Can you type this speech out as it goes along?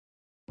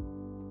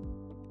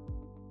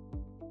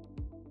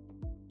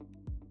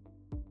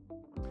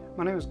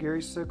My name is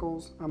Gary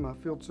Sickles. I'm a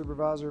field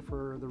supervisor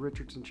for the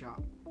Richardson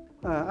shop.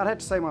 I'd have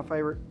to say my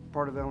favorite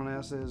part of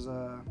L&S is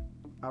I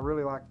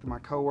really like my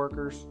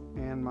coworkers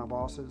and my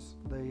bosses.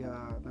 They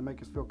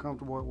make us feel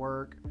comfortable at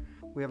work.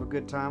 We have a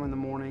good time in the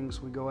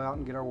mornings. We go out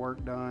and get our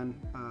work done.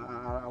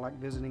 I like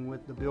visiting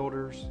with the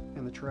builders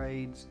and the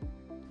trades.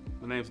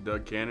 My name's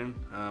Doug Cannon.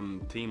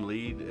 I'm team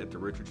lead at the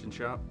Richardson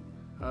shop.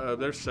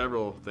 There's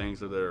several things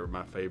that are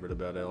my favorite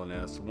about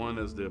L&S. One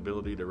is the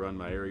ability to run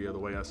my area the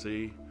way I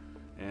see,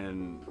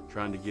 and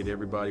trying to get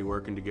everybody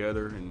working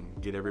together and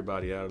get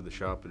everybody out of the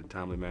shop in a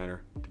timely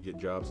manner to get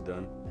jobs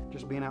done.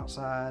 Just being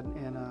outside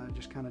and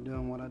just kind of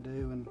doing what I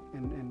do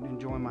and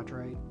enjoying my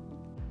trade.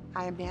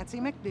 I am Nancy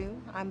McDough.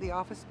 I'm the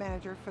office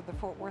manager for the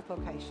Fort Worth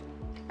location.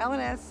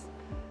 L&S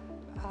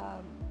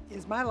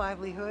is my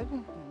livelihood,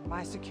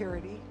 my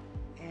security,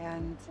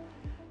 and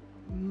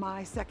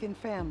my second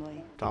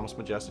family. Thomas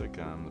Majestic.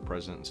 I'm the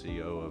president and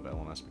CEO of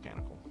L&S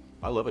Mechanical.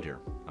 I love it here.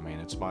 I mean,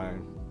 it's my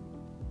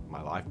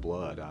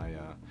lifeblood. I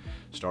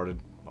started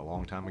a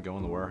long time ago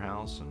in the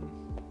warehouse, and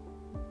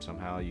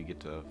somehow you get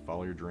to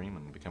follow your dream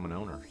and become an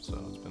owner.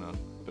 So it's been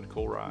a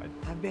cool ride.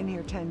 I've been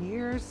here 10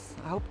 years.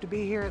 I hope to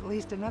be here at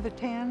least another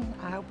 10.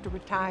 I hope to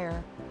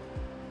retire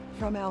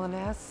from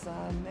L&S,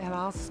 and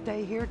I'll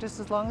stay here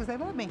just as long as they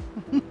let me.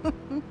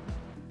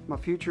 My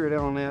future at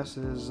L&S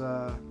is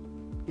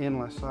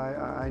endless.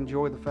 I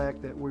enjoy the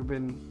fact that we've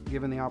been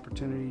given the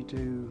opportunity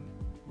to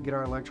get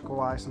our electrical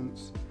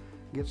license,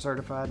 get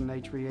certified in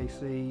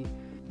HVAC.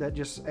 That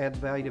just adds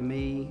value to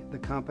me, the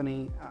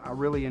company. I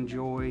really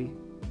enjoy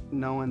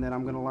knowing that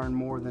I'm going to learn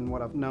more than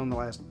what I've known the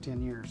last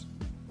 10 years.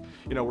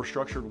 You know, we're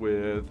structured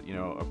with,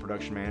 a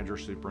production manager,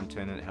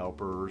 superintendent,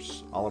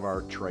 helpers, all of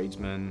our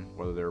tradesmen,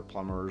 whether they're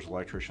plumbers,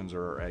 electricians,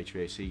 or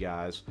HVAC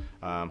guys,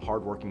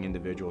 hardworking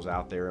individuals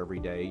out there every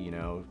day,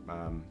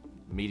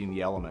 meeting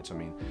the elements. I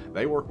mean,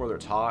 they work whether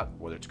it's hot,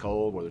 whether it's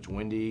cold, whether it's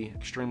windy,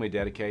 extremely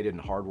dedicated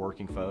and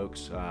hardworking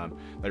folks.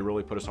 They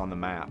really put us on the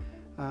map.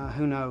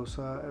 Who knows?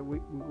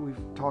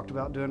 We've talked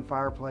about doing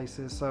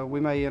fireplaces, so we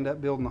may end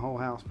up building the whole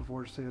house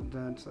before it's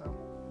done. So,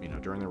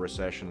 during the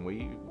recession,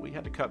 we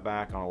had to cut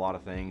back on a lot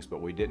of things, but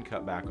we didn't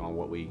cut back on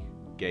what we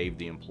gave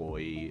the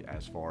employee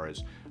as far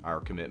as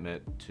our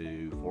commitment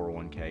to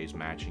 401ks,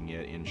 matching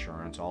it,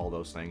 insurance. All of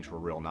those things were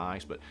real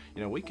nice, but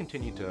we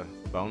continued to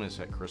bonus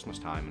at Christmas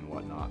time and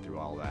whatnot through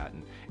all that,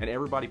 and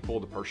everybody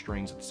pulled the purse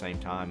strings at the same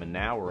time, and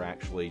now we're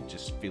actually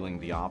just feeling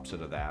the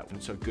opposite of that. And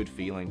it's a good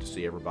feeling to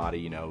see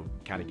everybody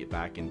kind of get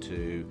back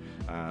into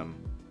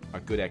a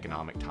good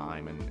economic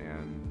time,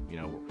 and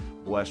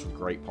blessed with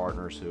great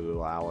partners who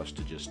allow us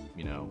to just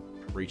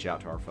reach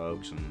out to our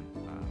folks and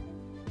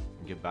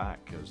give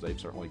back, because they've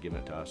certainly given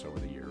it to us over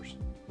the years.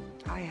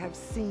 I have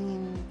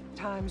seen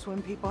times when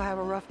people have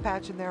a rough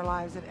patch in their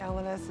lives that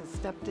L&S has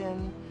stepped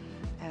in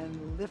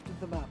and lifted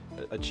them up.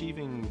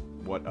 Achieving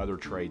what other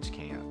trades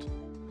can't.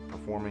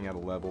 Performing at a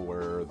level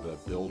where the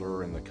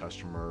builder and the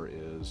customer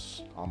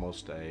is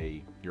almost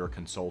you're a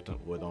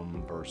consultant with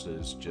them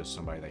versus just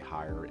somebody they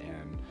hire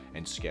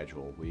and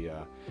schedule.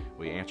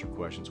 We answer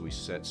questions, we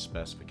set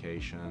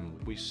specification,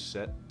 we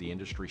set the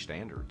industry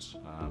standards.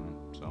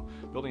 So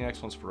building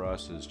excellence for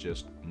us is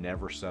just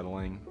never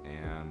settling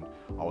and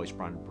always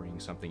trying to bring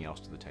something else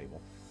to the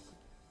table.